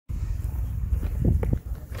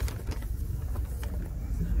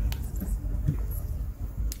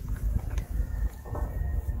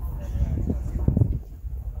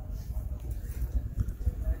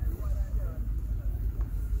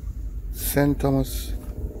St. Thomas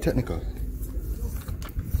Technical.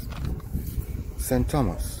 St.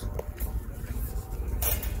 Thomas,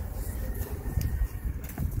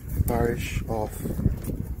 parish of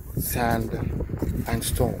Sand and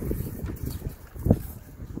Stone.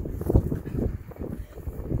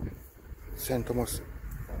 St. Thomas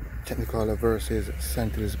Technical versus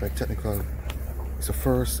St. Elizabeth Technical is the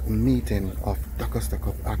first meeting of Doncaster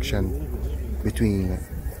Cup action between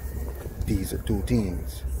these two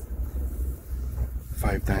teams.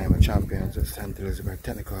 Five-time champions of St. Elizabeth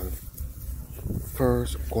Technical.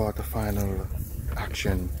 First quarter-final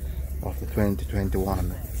action of the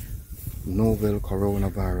 2021 novel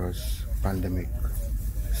coronavirus pandemic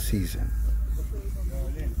season.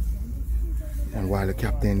 And while the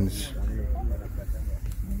captains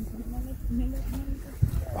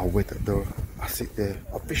are with the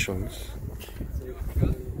officials,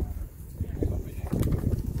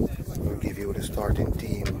 we'll give you the starting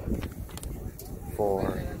team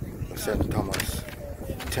for the St. Thomas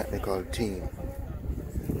Technical team.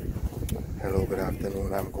 Hello, good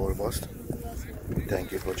afternoon, I'm Goldbuster.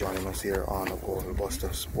 Thank you for joining us here on the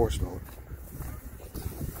Goldbuster Sports Mode.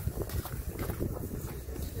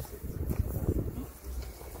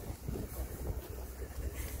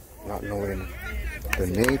 Not knowing the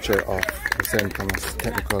nature of the St. Thomas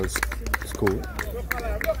Technical School,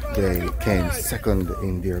 they came second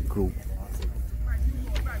in their group.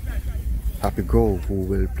 Happy Grove, who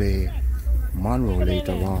will play Monroe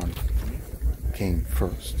later on, came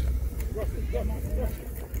first.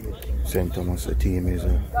 St. Thomas team is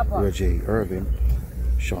Roger Irvin,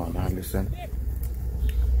 Sean Anderson,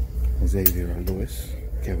 Xavier Lewis,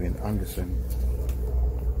 Kevin Anderson,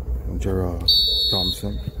 Gerard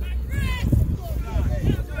Thompson,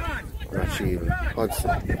 Rachel Hudson.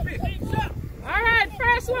 Alright,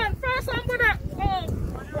 first one, brother.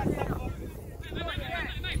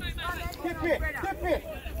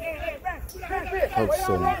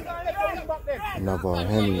 Hudson, Navarre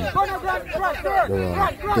Henry,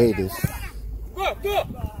 Davis,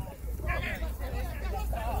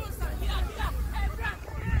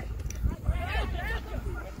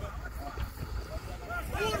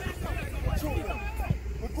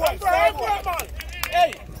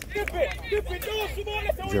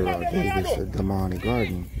 Gerard Davis, Damani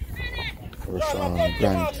Garden, Rashawn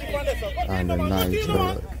Grant, and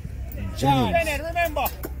Nigel James.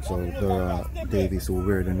 So there are Davis who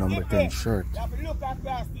wear the number 10 shirt. Not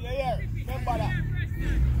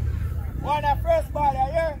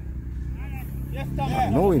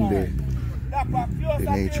knowing the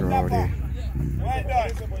nature or the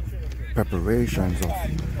preparations of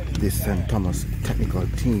this St. Thomas Technical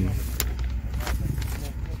team,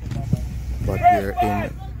 but we're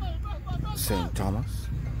in St. Thomas.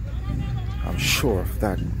 I'm sure of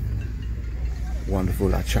that.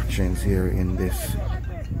 Wonderful attractions here in this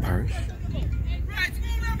parish.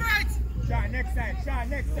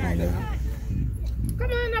 And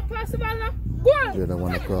Come on, possible. the other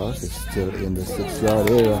one across is still in the 6-yard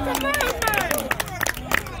area.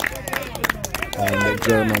 And the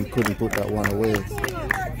German couldn't put that one away.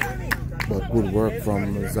 But good work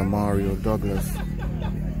from Zamario Douglas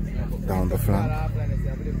down the flank.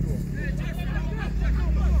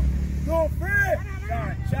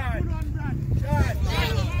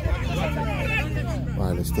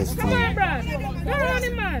 While the Steths team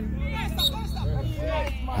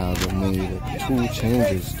have made 2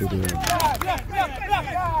 changes to the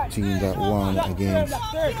team that won against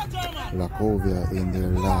Lacovia in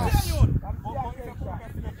their last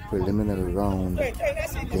preliminary round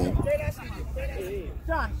game.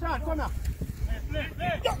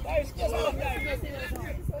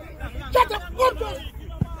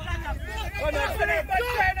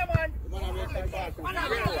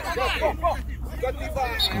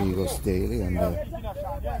 Eagles Daly and the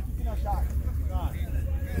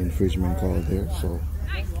infringement call there, so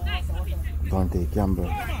Dante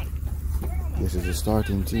Campbell. This is the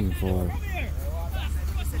starting team for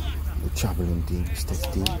the traveling team,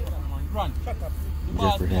 Steths team.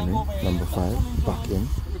 Jeffrey Henry, number 5, back in.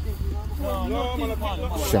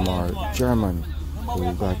 Shamar German,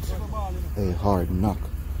 who got a hard knock,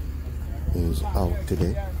 is out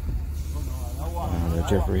today. And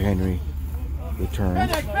Jeffrey Henry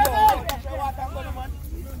returns.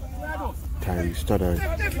 Tyree Stoddard,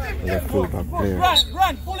 left fullback player.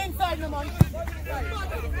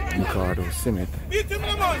 Ricardo Simmet.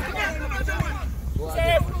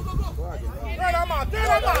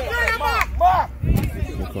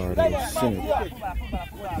 Ricardo Simmet.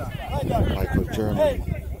 Michael German.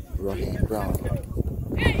 Raheem Brown.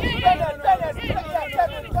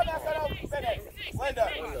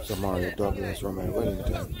 Zamario Douglas, Roman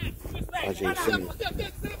Wellington. Ajay Simi.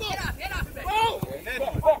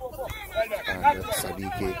 And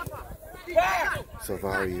Sadiki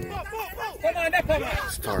Savario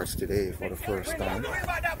starts today for the first time.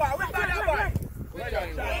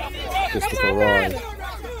 Christopher Roy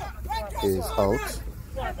is out.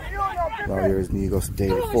 Now here's Negos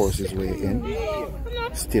Daily force his way in.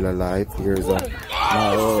 Still alive. Here's a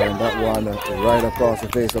narrow and that one right across the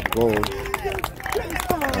face of goal.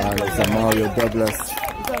 And it's a Mario Douglas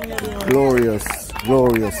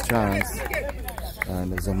glorious chance.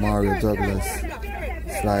 And there's a Mario Douglas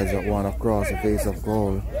slides that one across the face of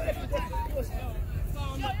goal.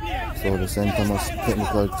 So the St. Thomas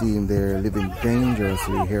technical team, they're living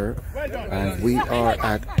dangerously here. And we are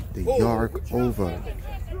at the York Oval.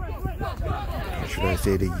 Or should I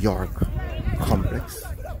say the York Complex,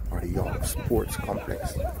 or the York Sports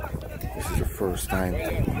Complex. This is the first time I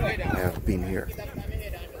have been here.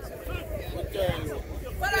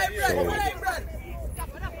 So,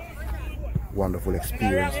 wonderful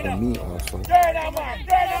experience for me also in this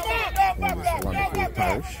wonderful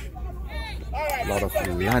parish. A lot of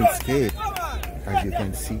landscape, as you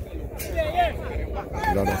can see.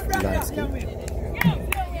 A lot of landscape.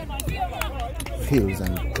 Hills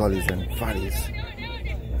and gullies and valleys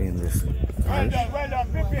in this parish.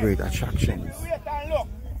 Great attractions.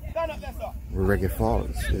 Reggae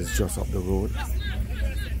Falls is just up the road.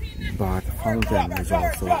 Bath Fountain is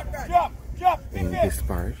also in this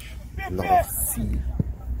parish. A lot of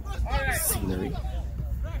scenery.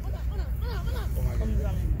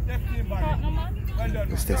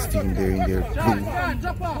 The Steths team there in their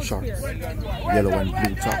blue shorts, yellow and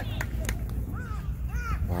blue top.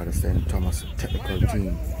 While the St. Thomas technical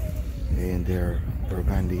team in their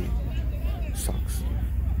burgundy socks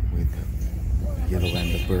with yellow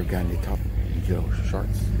and the burgundy top, yellow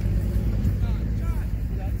shorts.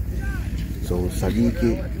 So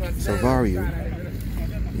Sadiki Savario,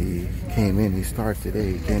 he came in, he starts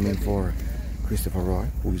today, he came in for Christopher Roy,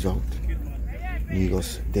 who's out.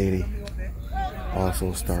 Negos Daily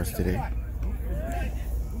also starts today.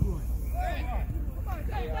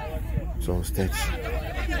 So Steths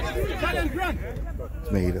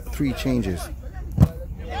made 3 changes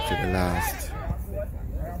to the last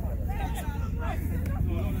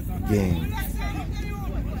game.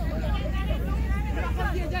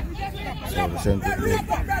 So the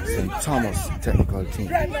St. Thomas technical team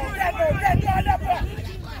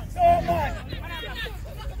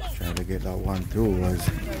trying to get that one through as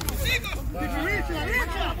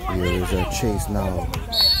here is a chase now.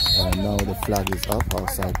 And now the flag is up,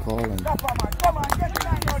 outside call, and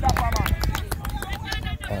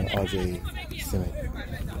Ajay Simi.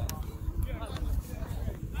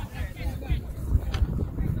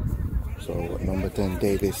 So number 10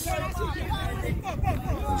 Davis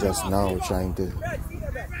just now trying to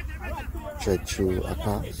tread through a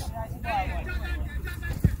pass.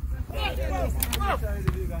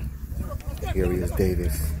 Here he is,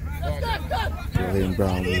 Davis. Rohan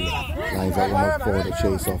Brown lines up one up for the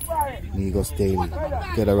chase of Negos Daily.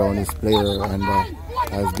 Get around his player and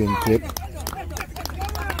has been clipped.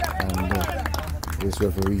 And this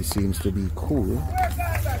referee seems to be cool,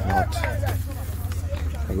 not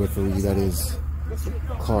a referee that is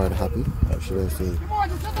card happy, or should I say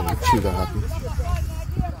trigger happy.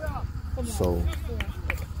 So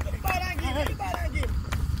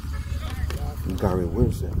Gary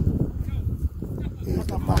Wilson is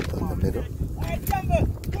the man in the middle.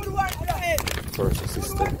 First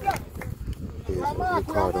assistant is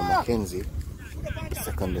Ricardo McKenzie.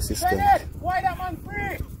 Second assistant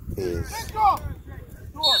is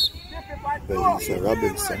Belisa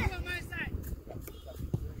Robinson.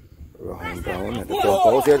 Rohan Brown at the top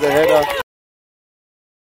post. Here's the header.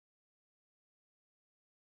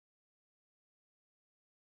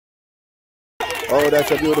 Oh,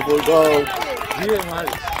 that's a beautiful goal.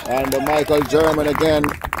 And Michael German again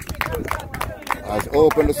has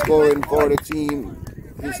opened the scoring for the team,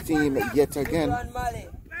 his team yet again.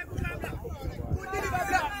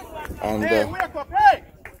 And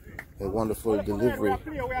a wonderful delivery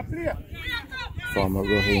from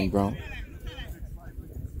Rohan Brown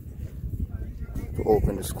to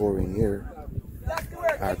open the scoring here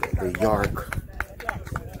at the York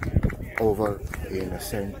Oval in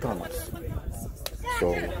St. Thomas.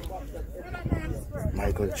 So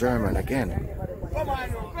Michael German again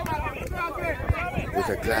with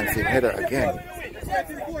a glancing header again.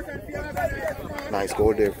 Nice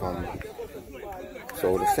goal there from.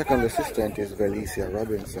 So the second assistant is Belisa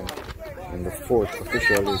Robinson and the fourth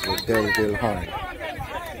official is Delville Horn.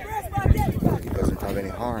 He doesn't have any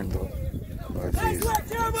horn though, but he's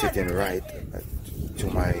sitting right to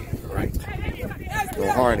my right.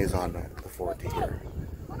 The horn is on the 40 here.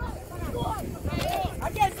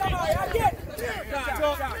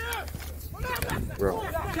 Bro. 1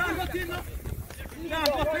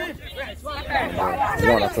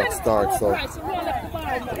 o'clock start, so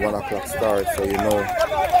 1 o'clock start, so you know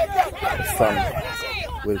the sun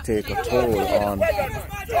will take a toll on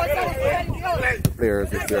the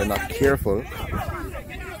players if they're not careful.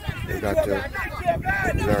 They got to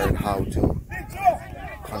learn how to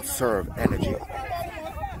conserve energy,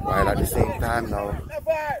 while at the same time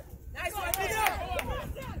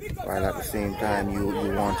you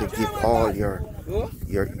want to give all your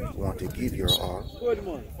all,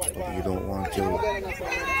 but you don't want to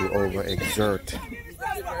overexert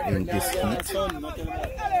in this heat.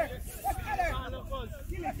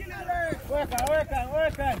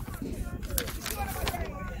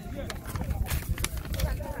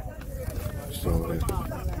 So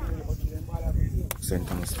St.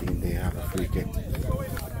 Thomas team, they have a free kick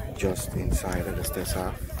just inside of the Steths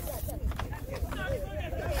half.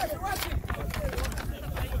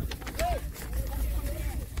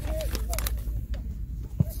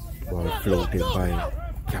 Ball floated by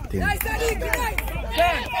Captain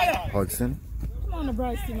Hudson. Come on,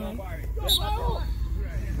 Bryson, man.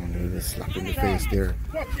 And they just slap in the face there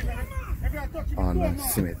on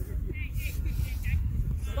Smith.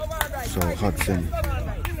 So Hudson,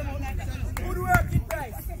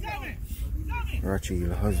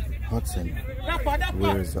 Rachel Hudson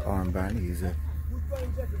wears the armband. He's a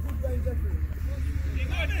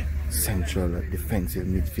central defensive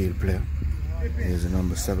midfield player. He's the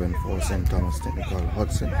number 7 for St. Thomas Technical,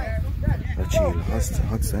 Hudson. Rachel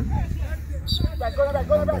Hudson.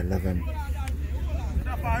 Number 11,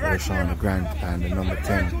 Roshan Grant, and the number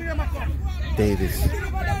 10, Davis.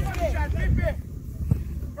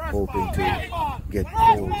 Hoping to get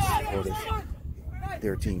goals for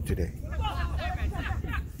their team today.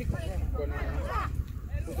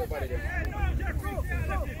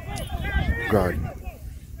 Garden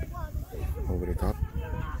over the top.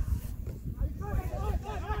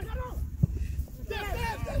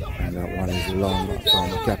 And that one is long from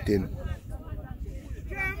the captain.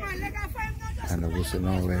 And the whistle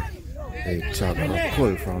now a tug or a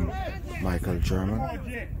pull from Michael German.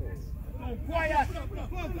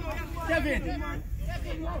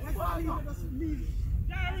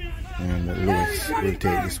 And Lewis will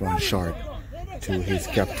take this one short to his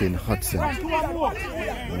captain Hudson.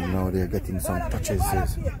 And now they're getting some touches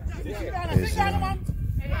as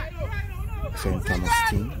St. Thomas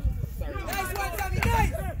team.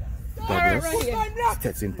 Douglas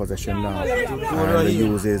Steths in possession now, and he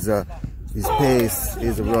uses his pace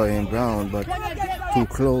is Ryan Brown, but too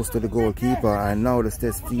close to the goalkeeper. And now the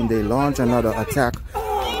Steths team, they launch another attack,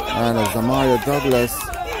 and Zamario Douglas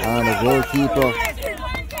and the goalkeeper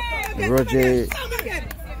Roger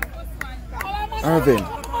Irvin,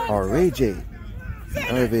 or Ray J.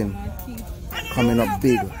 Irvin, coming up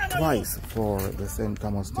big twice for the St.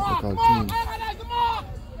 Thomas Technical team.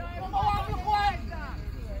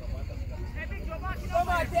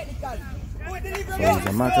 So it's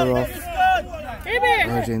a matter of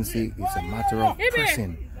urgency, it's a matter of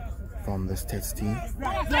pressing from the Steths team.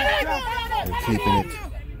 They're keeping it.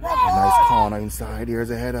 A nice corner inside, here's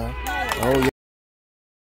a header. Oh yeah.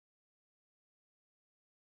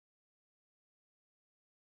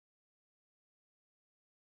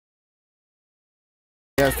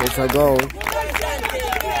 Yes, it's a goal.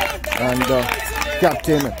 And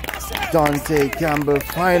Captain Dante Campbell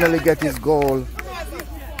finally get his goal.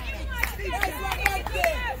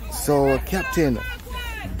 So Captain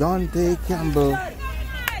Dante Campbell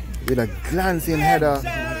with a glancing header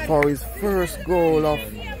for his first goal of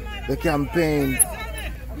the campaign,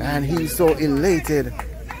 and he's so elated,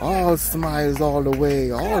 all smiles all the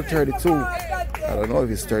way, all 32. I don't know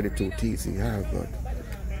if it's 32 teeth he has, but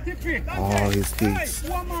all his teeth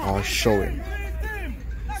are showing.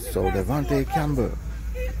 So Devante Campbell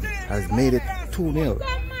has made it 2-0,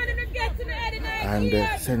 and the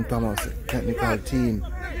St. Thomas Technical team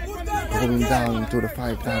going down to the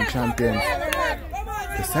 5-time champions.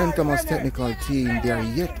 The St. Thomas Technical team, they are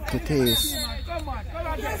yet to taste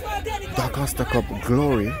D'Costa Cup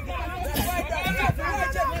glory,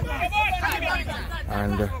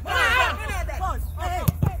 and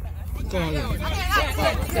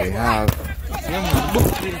they have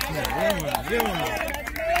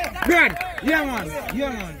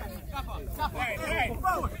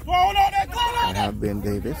I have Ben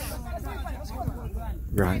Davis,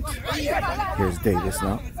 Grant. Here's Davis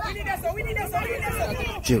now.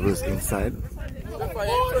 Dribbles inside.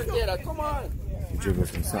 He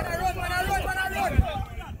dribbles inside.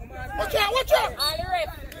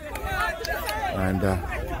 And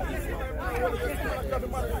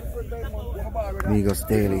Migos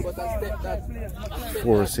Daily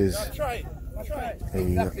forces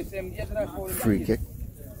a free kick.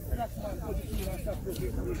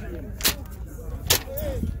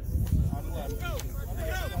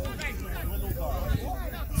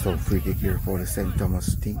 So free kick here for the St.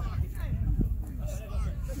 Thomas team.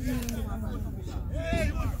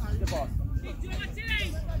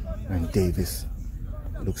 And Davis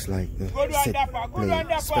looks like the set play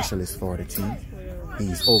specialist for the team.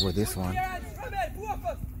 He's over this one.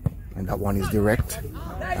 And that one is direct.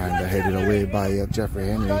 And headed away by Jeffrey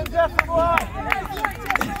Henry.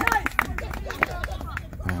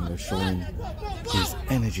 And showing his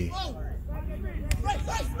energy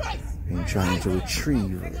in trying to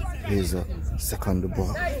retrieve his second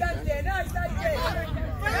ball.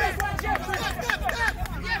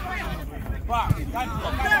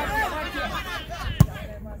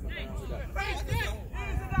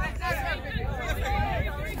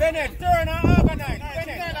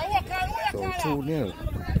 So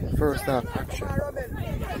 2-0, first half action.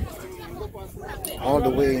 All the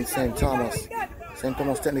way in St. Thomas. St.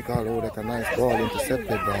 Thomas Technical, oh, that's a nice ball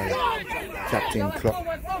intercepted by Captain Clark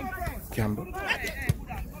Campbell.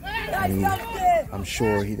 And I'm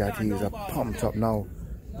sure that he is pumped up now.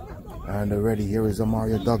 And already here is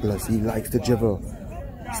Amario Douglas. He likes to dribble.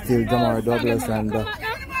 Still Amario Douglas, and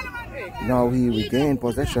now he regained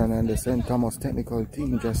possession, and the St. Thomas Technical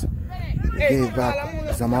team just gave back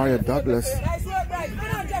Amario Douglas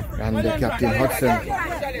and the Captain Hudson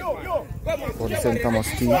for the St. Thomas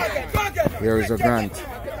team. Here is a Grant,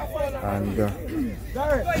 and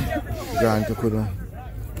Grant could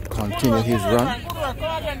continue his run,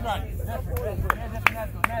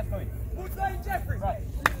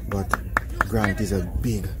 but Grant is a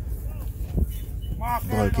big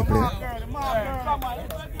bulky player,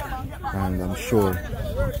 and I'm sure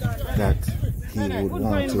that he would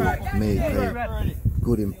want to make a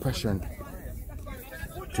good impression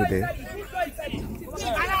today.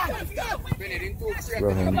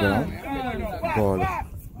 Rohan Brown, ball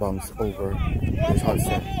bounce over his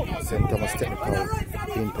Hudson. St. Thomas Technical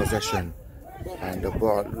in possession, and the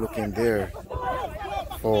ball looking there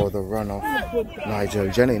for the run of Nigel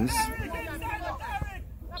Jennings.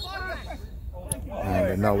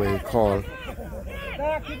 And now a call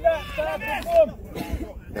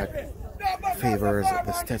that favors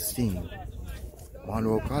the Steths team.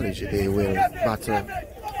 Monroe College, they will battle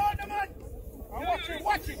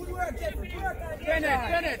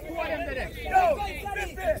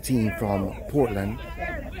the team from Portland,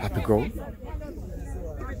 Happy Grove,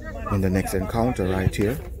 in the next encounter right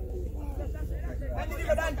here.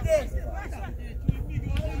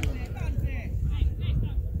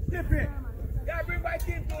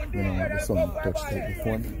 Some touch tape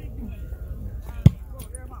before me.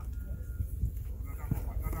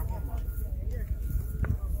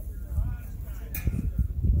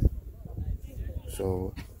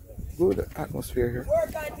 So good atmosphere here,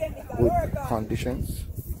 good conditions.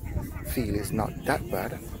 Feel is not that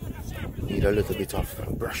bad. Need a little bit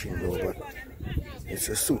of brushing though, but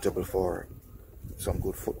it's suitable for some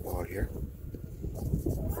good football here.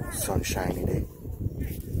 Sunshiny day.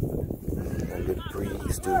 A little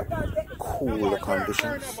breeze to cool the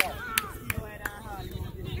conditions,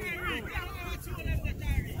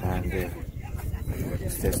 and the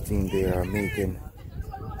Steths team, they are making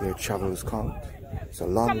their travels count. It's a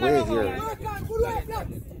long way here,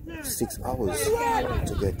 6 hours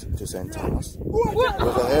to get to St. Thomas.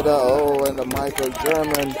 With a header, oh, and the Michael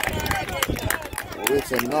German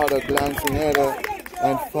with another glancing header.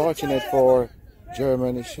 Unfortunate for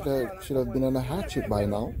German, it should have been on a hat trick by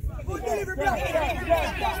now.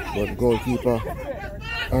 But goalkeeper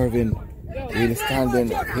Irvin really standing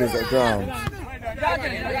his ground.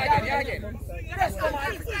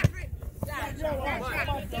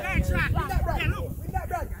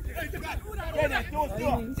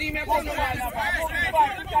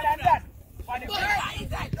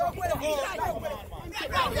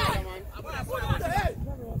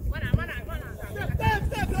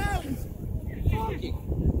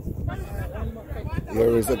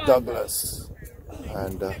 Here is a Douglas,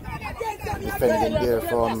 and defending there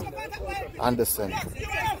from Anderson,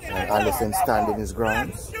 and Anderson standing his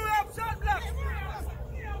grounds.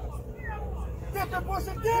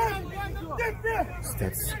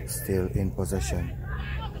 Steths still in possession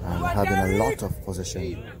and having a lot of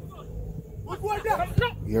possession.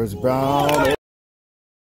 Here's Brown.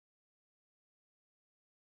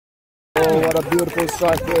 Oh, what a beautiful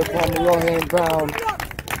shot there from Rohan Brown.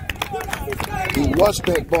 He watched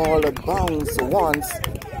that ball bounce once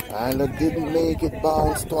and didn't make it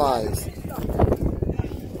bounce twice.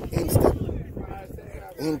 Instant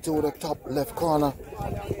into the top left corner.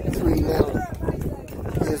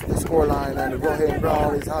 3-0 is the scoreline, and Rohan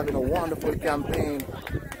Brown is having a wonderful campaign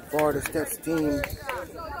for the Steths team.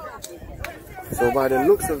 So by the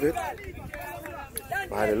looks of it,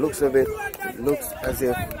 it looks as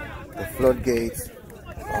if the floodgates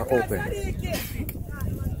are open.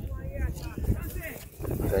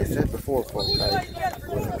 As I said before, folks, as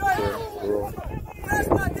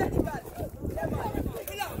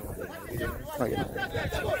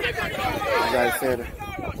I said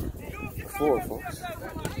before, folks,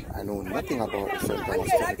 I know nothing about the St. Thomas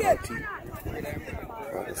technical team.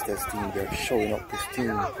 But it's this team, they're showing up this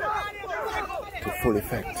team to full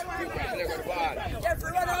effect.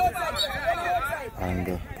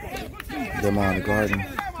 And them on the garden,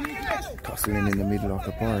 tussling in the middle of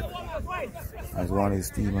the park as one of his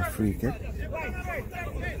team a free kick.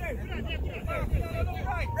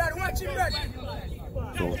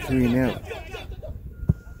 So 3-0.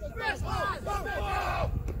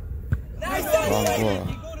 Long ball,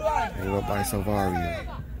 held by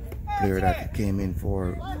Savario, player that came in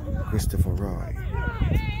for Christopher Roy.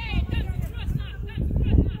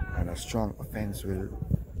 And a strong offense will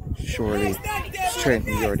surely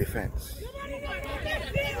strengthen your defense.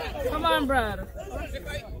 Come on, brother.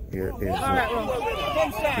 Here is Grant.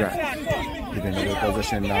 Giving the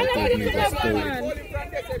position now to Negus Daly.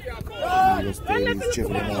 Negus Daly is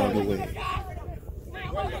dribbling all the way.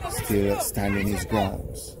 Still standing his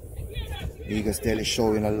grounds. Negus Daly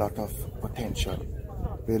showing a lot of potential.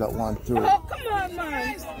 Play that one through. Oh, come on,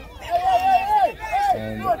 man.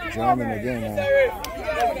 And German again.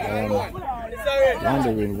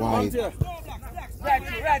 Wondering why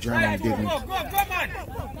German didn't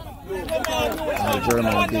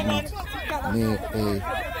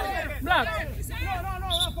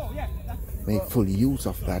make full use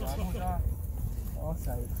of that.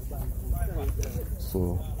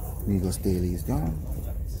 So Negus Daly is down.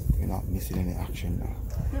 You're not missing any action now.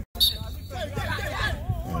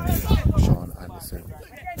 And Sean Anderson.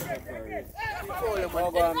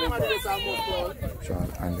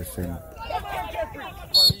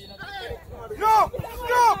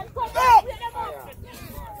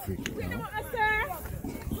 Free kick now.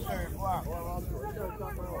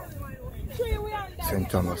 St.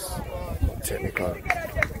 Thomas technical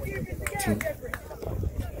team.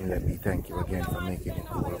 And let me thank you again for making it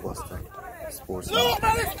Google Buster Sports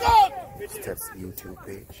Steths YouTube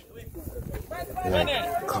page.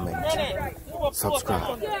 Like, comment,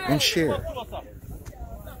 subscribe, and share.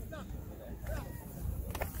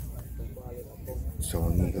 So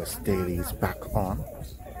Negus Daly is back on.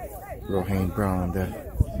 Rohan Brown, the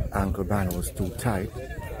ankle band was too tight.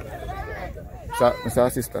 Mr.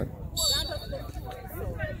 Assistant.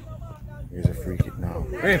 Here's a free kick now.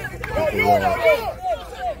 Here's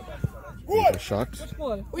a shot.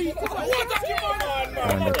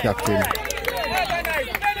 And the captain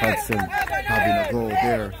Hudson having a goal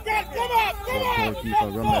there. So goalkeeper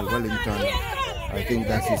Ronald Wellington. I think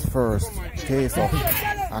that's his first taste of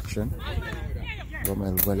action.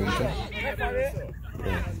 Romel Wellington,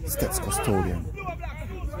 the Steths custodian.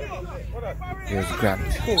 Here's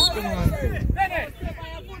Grant.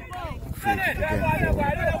 Free kick again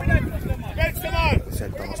for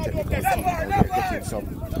St. Thomas technical team. They're getting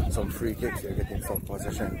some free kicks, they're getting some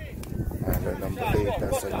possession. And the number 8,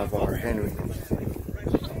 that's Navarre Henry.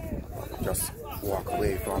 Just walk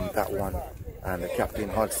away from that one. And the captain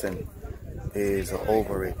Hudson is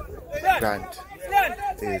over it. Grant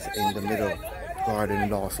is in the middle. Garden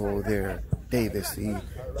loss over there. Davis, he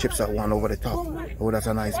chips that one over the top. Oh, that's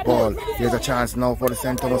a nice ball. Here's a chance now for the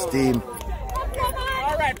St. Thomas team.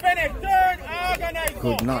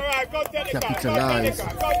 Could not capitalize.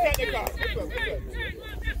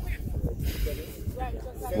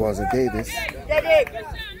 Was a Davis.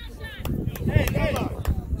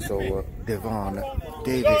 So Devon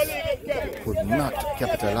Davis could not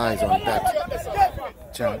capitalize on that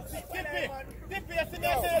chance.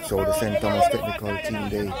 So the St. Thomas technical team,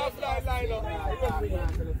 they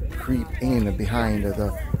creep in behind the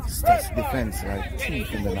Steths defense like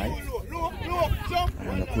thief in the night,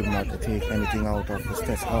 and could not take anything out of the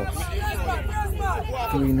Steths house.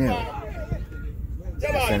 3-0. The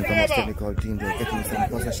St. Thomas technical team, they're getting some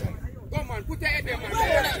possession.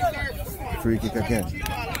 Free kick again.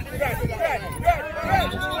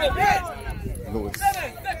 And Lewis,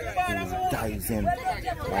 who dives in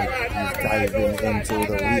like he's diving into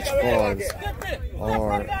the reach balls,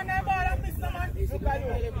 or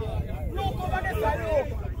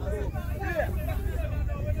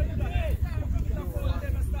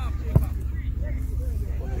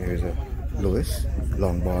here's a Lewis,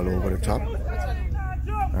 long ball over the top,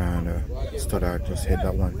 and Stoddard just hit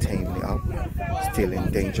that one tamely out. Still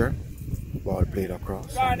in danger. Ball played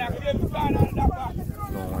across. And, no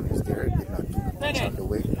one is there. Did not touch on the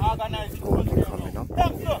way. Goal keep coming up.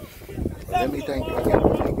 Let me thank you again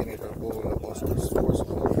for making it a Goal Buster Sports.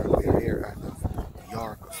 We are here at the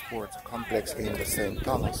York Sports Complex in the St.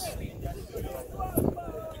 Thomas.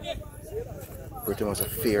 Pretty much a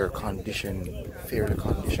fair conditions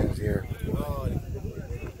here.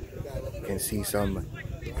 You can see some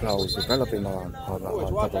clouds developing on top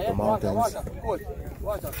of the mountains.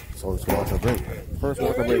 So it's water break. First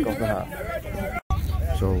water break of the half.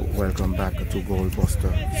 So welcome back to Goal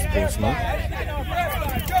Buster Sports now.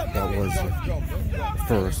 That was the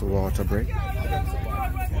first water break.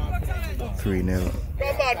 3-0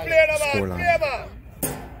 scoreline.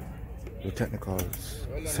 The technicals,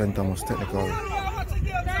 St. Thomas Technical,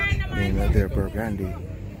 named their Burgundy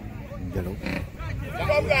yellow,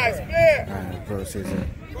 and versus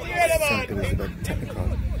St. Elizabeth Technical,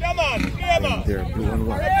 in their blue and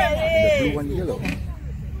white, in the blue and yellow.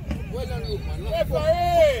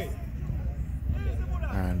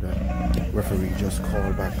 And referee just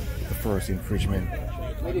called back the first infringement,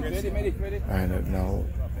 and now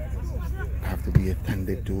have to be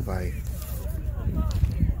attended to by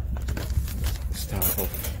staff of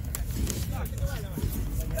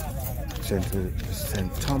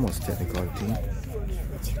St. Thomas Technical team.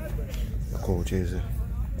 The coach is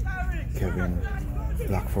Kevin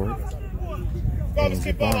Blackford.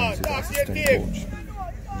 Lindsay Barnes is assistant coach.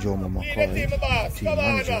 Jomo McCoy, team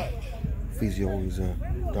manager. Physio is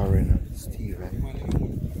Darren Stephen.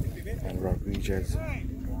 And Rodriguez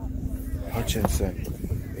Hutchinson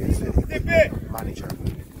is the equipment manager.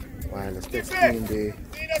 While the Steths team,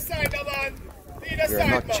 they're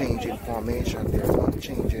not changing formation, they're not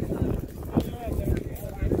changing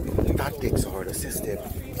tactics or the system.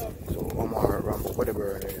 So Omar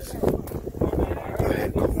Wedderburn is the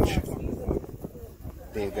head coach.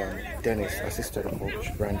 Dagan Dennis, assistant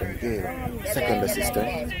coach. Brandon Gale, second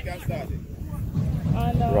assistant.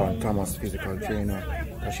 Ron Thomas, physical trainer.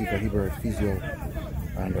 Kashika Hibbert, physio.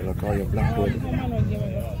 And Latoya Blackwood,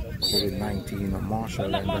 COVID-19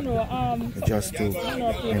 Marshall. And just to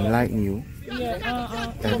enlighten you,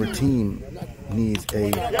 every team needs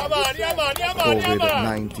a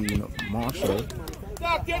COVID-19 Marshall,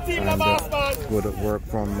 and would work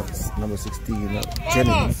from number 16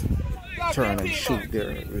 Jennings, turn and shoot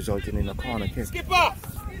there, resulting in a corner kick.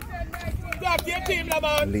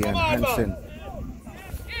 Leon Hansen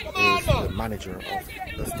is the manager of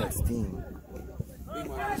the Steths team.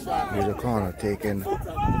 Here's a corner taken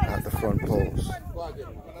at the front post.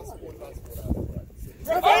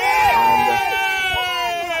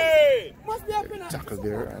 And tackle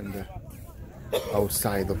there, and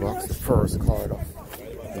outside the box, the first card of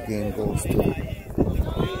the game goes to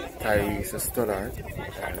Tyrese Stoddard.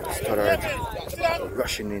 Stoddard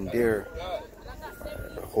rushing in there,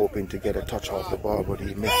 hoping to get a touch off the ball, but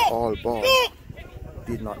he missed all ball.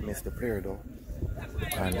 Did not miss the player though.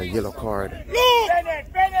 And the yellow card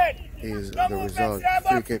is the result.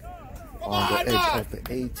 Free kick on the edge of the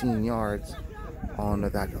 18 yards on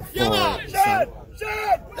that far side.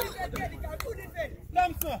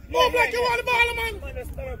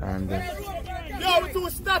 And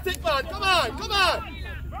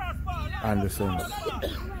Anderson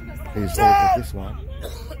is over this one.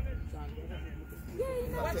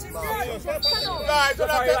 And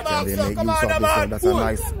they make use of this one. That's a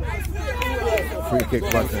nice free kick,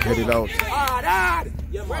 but headed out.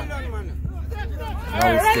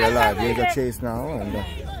 Now he's still alive. There's a chase now, and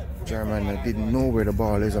German didn't know where the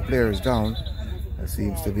ball is. A player is down. There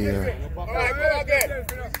seems to be a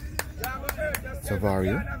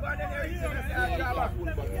Savario.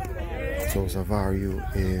 So Savario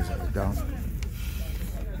is down.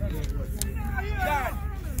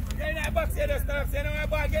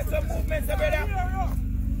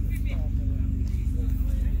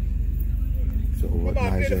 So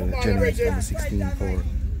Nigel Jennings, number 16 for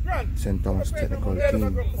St. Thomas Technical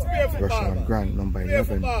team. Rushan Grant, number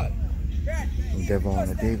 11.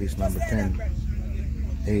 Devon Davis, number 10.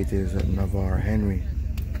 8 is Navarre Henry,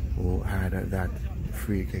 who had that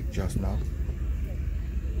free kick just now.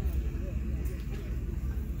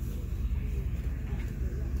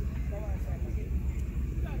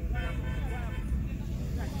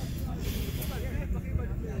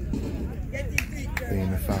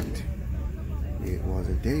 In fact, it was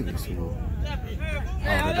Davis who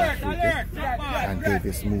ordered that free kick, and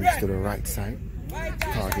Davis moves to the right side,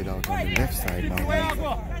 target out on the left side.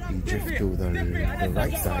 Now he drifts to the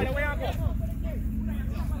right side,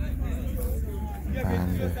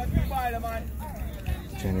 and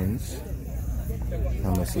Jennings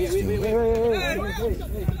Number 16.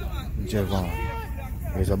 Javon.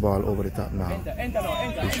 There's a ball over the top now.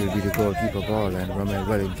 It should be the goalkeeper ball, and Roman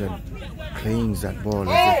Wellington claims that ball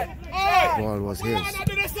as if the ball was his.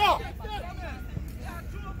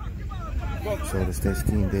 So the Steths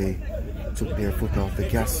team, they took their foot off the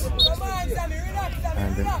gas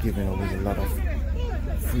and they're giving away a lot of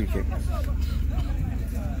free kicks.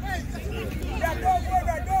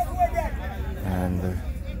 And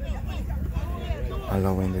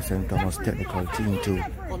allowing the St. Thomas technical team to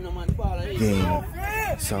gain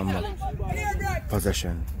some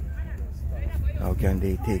possession. How can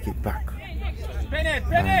they take it back?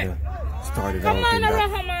 And started out in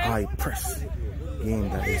that high press game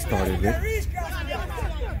that they started with.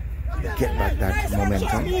 Get back that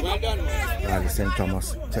momentum. The St.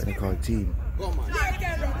 Thomas technical team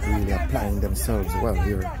really applying themselves well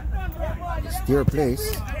here. It's their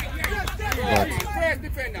place, but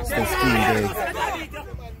this team, they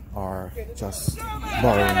are just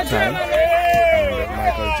borrowing time. And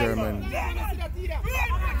Michael German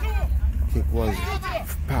kick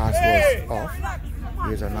pass was off.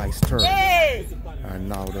 Here's a nice turn, and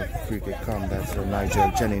now the free kick comes. That's Nigel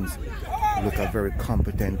Jennings. Look, a very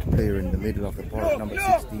competent player in the middle of the park, number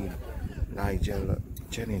 16, Nigel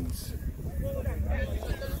Jennings.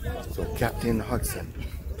 So Captain Hudson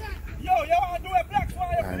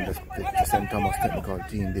and the St. Thomas technical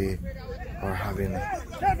team, they are having a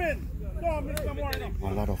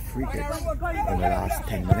lot of free kicks in the last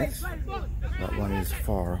 10 minutes. That one is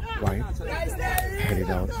far wide, headed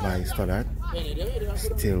out by Stoddard,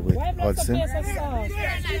 still with Hudson. And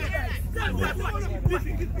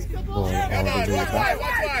the ball all the way back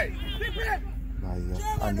by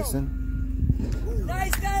Anderson.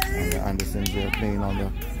 And Anderson, they're playing on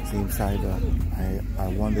the same side. I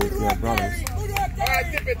wonder if they're brothers.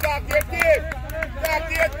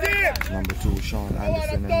 Number 2, Sean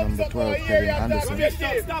Anderson, and number 12, Kevin Anderson.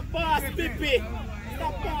 Stop pass, Pippi.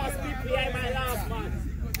 Stop pass, Pippi. I'm my last man.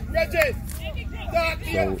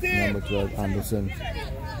 So number 12, Anderson,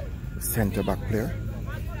 centre back player,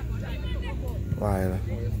 while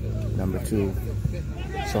number 2,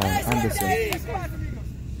 Sean Anderson,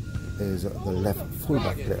 is the left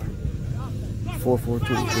fullback player.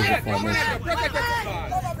 4-4-2 is the formation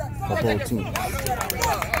for both teams.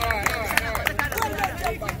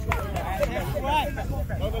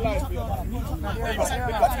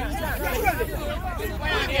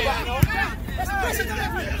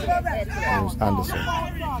 There's Anderson.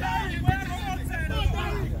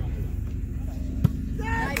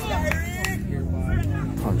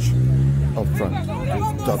 Punch up front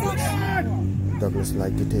with Douglas. Douglas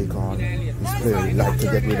like to take on his player. He like to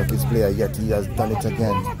get rid of his player, yet he has done it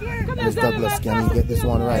again. Miss Douglas, can he get this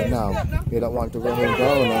one right now? He don't want to run him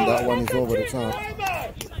down, and that one is over the top.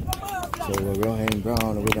 So Rohan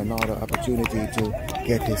Brown with another opportunity to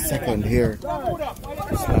get his second here.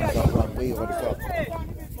 Slams that one way over the top.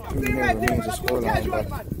 3-0 remains the scoreline, but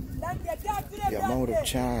the amount of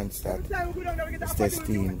chance that the Steths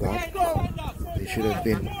team got, they should have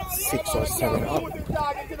been 6 or 7 up.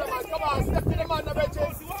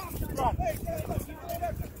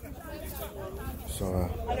 So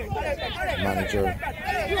manager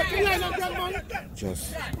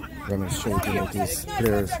just demonstrating with his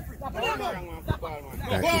players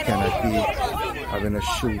that you cannot be having a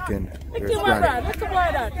shooting. There's Grant.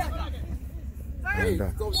 And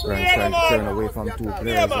Grant trying to turn away from 2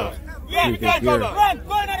 players. Free kick here.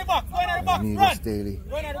 Negus Daly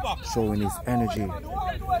showing his energy.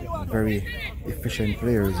 Very efficient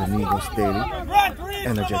players, Negus Daly.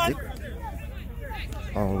 Energetic.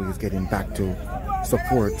 Always getting back to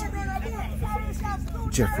support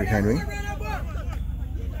Jeffrey Henry.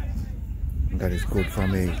 That is good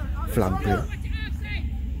from a flank player,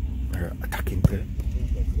 or attacking player.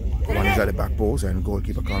 One is at the back post and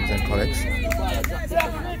goalkeeper comes and collects.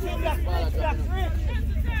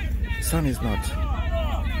 Sun is not,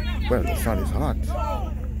 well, the sun is hot,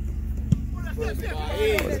 but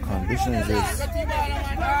the conditions is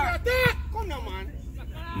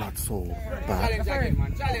not so bad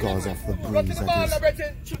because of the breeze that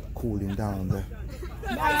is cooling down the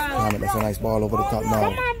climate. That's a nice ball over the top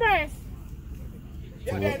now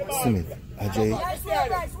to Smith. Ajay.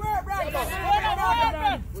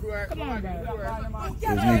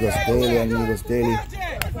 There's Negus Daly, and Negus Daly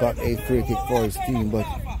got a free kick for his team, but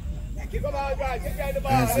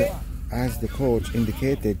as the coach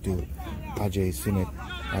indicated to Ajay Smith,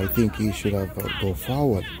 I think he should have go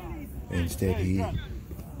forward. Instead he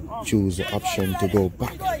choose the option to go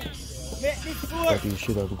back, but he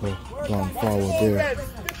should have gone forward there.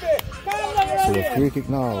 So a free kick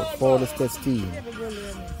now for the Steths team.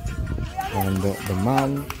 And the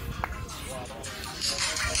man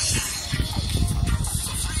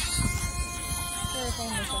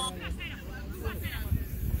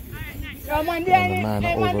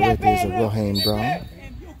over it is Raheem Brown,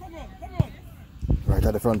 right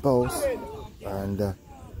at the front post, and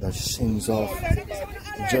that shins off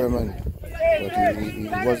German, but he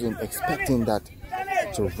wasn't expecting that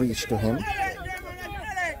to reach to him.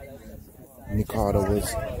 Nicardo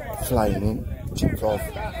was flying in, chipped off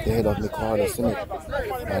the head of Nicardo Smith,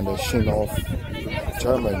 and the shin off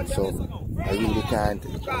German, so I really can't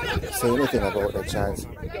say anything about the chance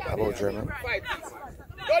about German.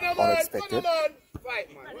 Unexpected.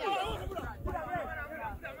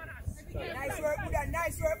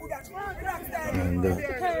 And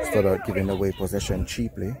started giving away possession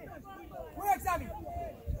cheaply.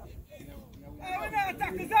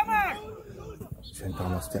 St.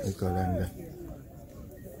 Thomas technical and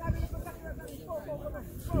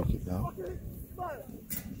free kick now.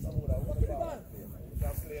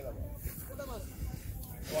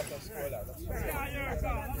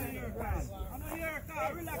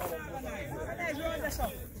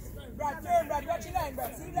 Brad, turn, Brad. Watch your line,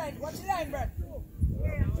 Brad. See line. Watch your line, Brad.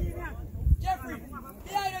 Jeffrey,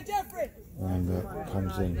 behind you, Jeffrey. And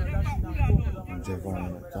comes in.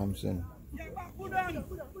 Javon Thompson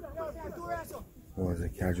was a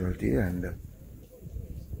casualty, and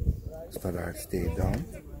Stoddard stayed down.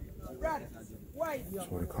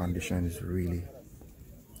 So the condition is really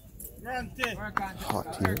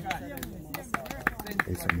hot here.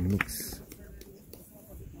 It's a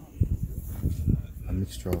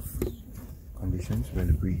mixture of conditions where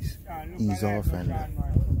the breeze ease off and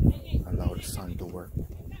allow the sun to work,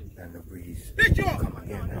 and the breeze come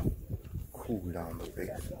again and cool down the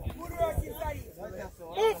place.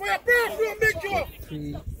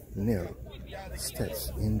 3-0,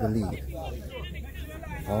 Steths in the lead,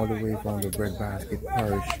 all the way from the Breadbasket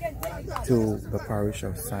Parish to the parish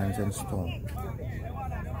of Sands and Stone,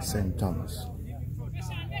 St. Thomas.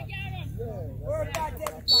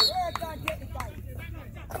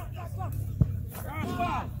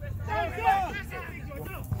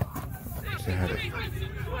 They had it.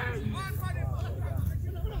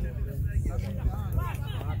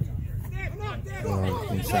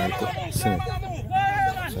 Inside the Smith.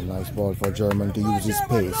 It's a nice ball for German to use his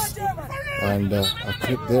pace. And a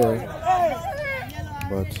clip there.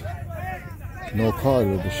 But no card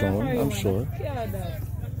will be shown, I'm sure.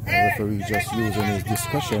 The referee just using his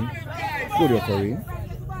discretion. Good referee.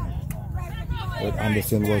 But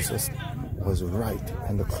Anderson was right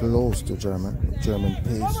and close to German. German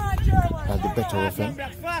pace had the better of him.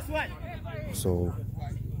 So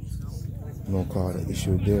no card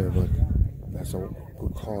issued there, but that's a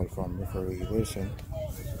good call from referee Wilson.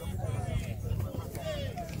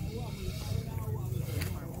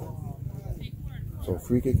 So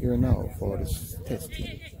free kick here now for the Steths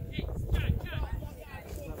team.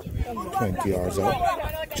 20 yards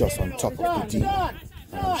out, just on top of the D.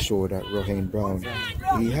 I'm sure that Raheem Brown,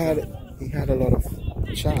 he had a lot of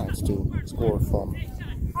chance to score from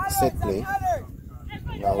set play.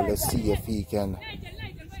 Now let's see if he can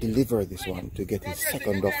deliver this one to get his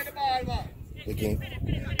second off the game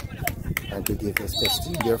and to give the Steths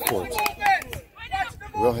team their fourth.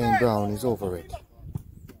 Raheem Brown is over it,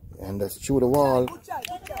 and that's through the wall,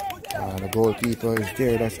 and the goalkeeper is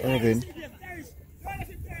there. That's Irvin.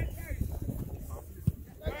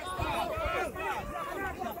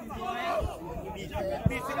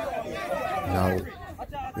 Now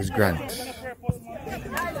is Grant,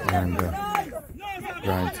 and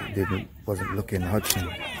Grant wasn't looking Hudson.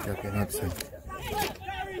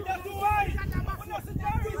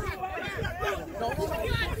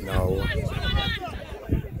 Now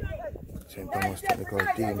St. Thomas technical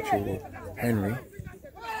team through Henry.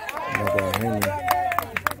 Another Henry.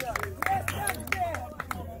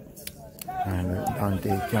 And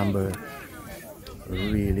Dante Campbell,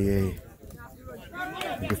 really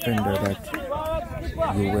a defender that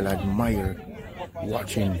you will admire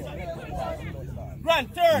watching.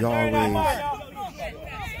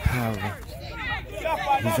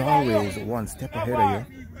 He's always one step ahead of you,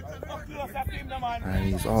 and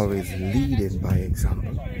he's always leading by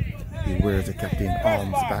example. He wears a captain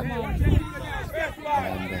armband,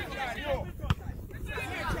 and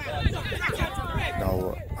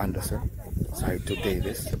now Anderson side to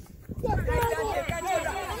Davis.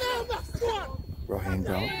 Raheem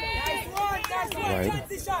Brown wide.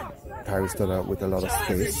 Tyree stood out with a lot of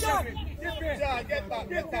space.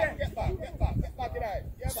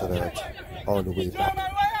 Stood out all the way back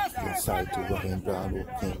inside to Raheem Brown, who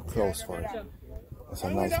came close for it. It's a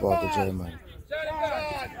nice ball to German.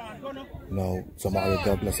 Now Zamari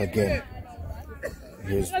Douglas again.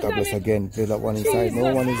 Here's Douglas again. Play that one inside.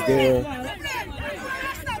 No one is there.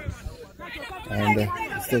 And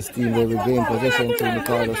Steths team will regain possession to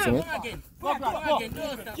Ricardo Smith.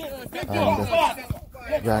 And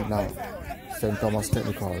Grant now. St. Thomas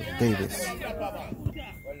Technical. Davis.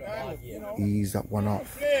 Ease that one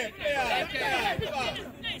off.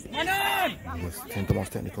 Yes, St. Thomas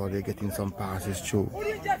Technical, they're getting some passes through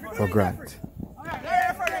for Grant.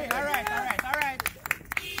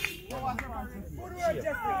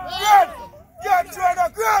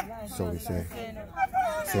 So we say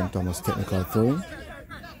St. Thomas Technical throwing.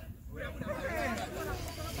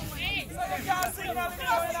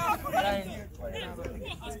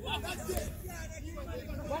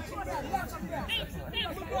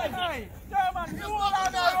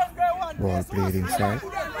 Ball played inside.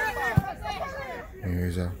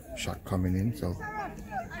 Here's a shot coming in, so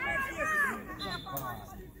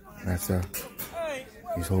that's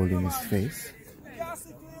he's holding his face.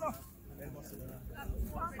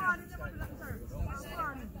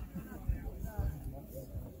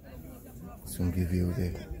 Soon give you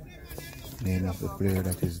the name of the player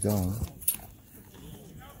that is down.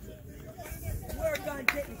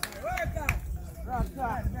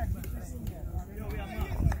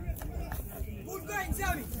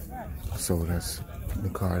 So that's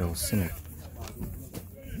Ricardo Smith.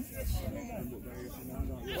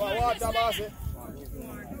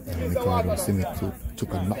 And Ricardo Smith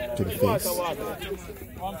took a knock to the face.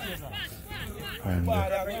 And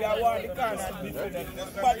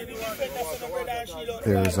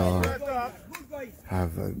players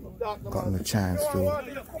have gotten a chance to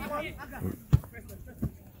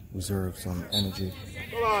reserve some energy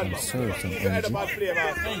and serve some energy.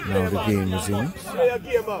 Now the game resumes.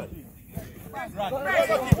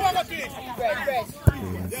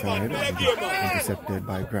 Inside, intercepted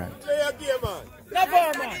by Grant.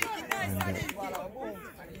 And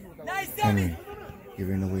Henry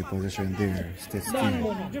giving away possession there. Steths team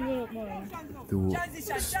to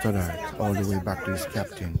Stoddard all the way back to his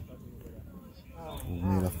captain, who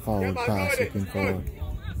made a foul pass looking for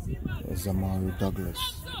Zamaru Douglas,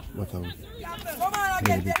 but a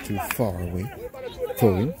little bit too far away.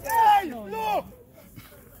 Throwing.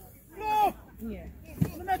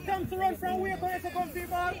 Time to run from where going to come to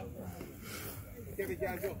ball.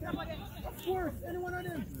 Of course, any one of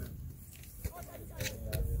them.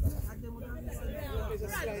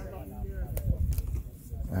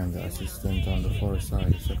 And the assistant on the far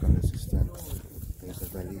side, second assistant,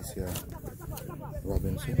 is Alicia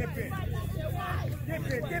Robinson. Dip it.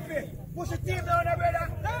 Push the team down there, brother.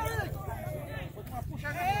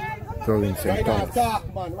 Throwing St. Thomas.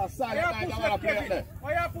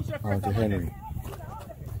 On to Henry.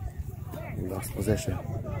 He lost possession.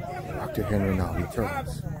 Back to Henry now. He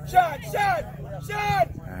turns. Shot!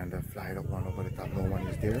 And fly up one over the top. No one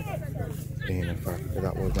is there. And in fact,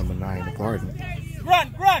 that was number 9, Garden.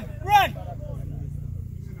 Run!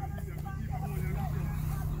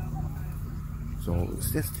 So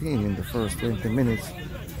this team in the first 20 minutes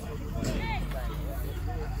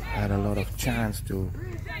had a lot of chance to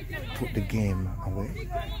put the game away.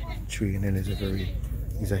 3-0 is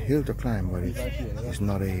it's a hill to climb, but it's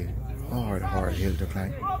not a hard hill to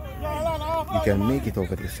climb. You can make it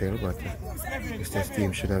over this hill, but this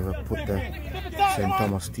team should have put the St.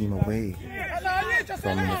 Thomas team away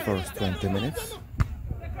from the first 20 minutes.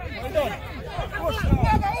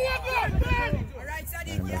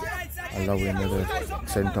 And allowing the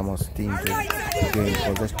St. Thomas team to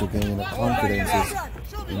gain confidence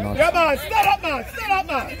is not. Yeah, man, stand up, man.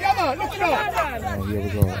 Yeah, man, look it up. Oh, here we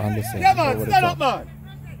go, Anderson. Yeah, man, stand up, man.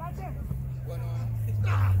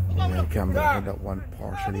 And then Campbell had that one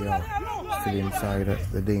partially out, still inside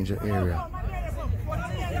the danger area.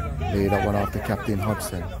 Lay that one off to Captain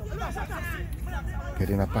Hudson.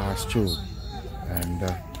 Getting a pass through. And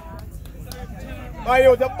the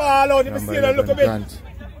ball out, number 11, Grant.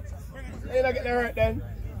 You're not getting hurt then.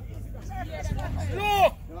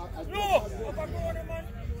 Look!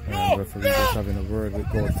 And the referee just having a word with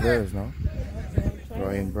both players now.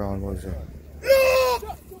 Ryan Brown was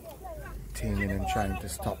teaming and trying to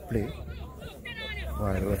stop play,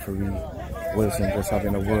 while the referee Wilson was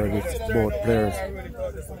having a word with both players.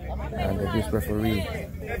 And this referee,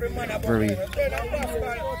 very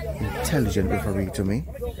intelligent referee to me.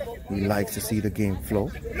 He likes to see the game flow.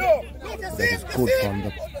 That is good from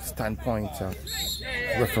the standpoint of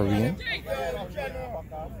refereeing.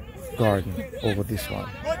 Garden over this one.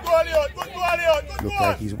 Look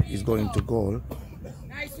like he's going to goal.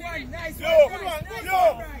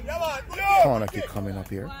 Corner kick coming up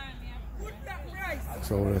here.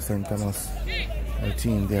 So the St. Thomas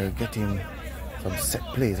team, they're getting some set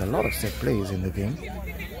plays, a lot of set plays in the game.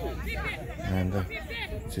 And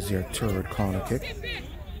this is your third corner kick.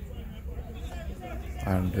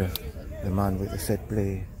 And the man with the set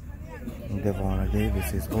play, Devon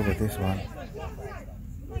Davis, is over this one.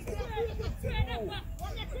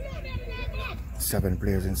 7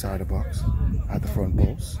 players inside the box at the front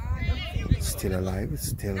post. Still alive, it's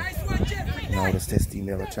still now the Steths team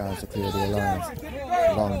have a chance to clear their lines.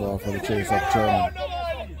 Long ball for the chase of German.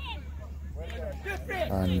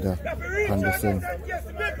 And Anderson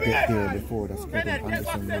get there before, that's Kevin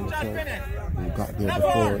Anderson number 12, who got there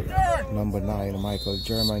before number 9 Michael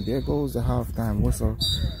German. There goes the halftime whistle.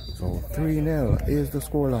 So 3-0 is the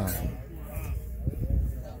scoreline.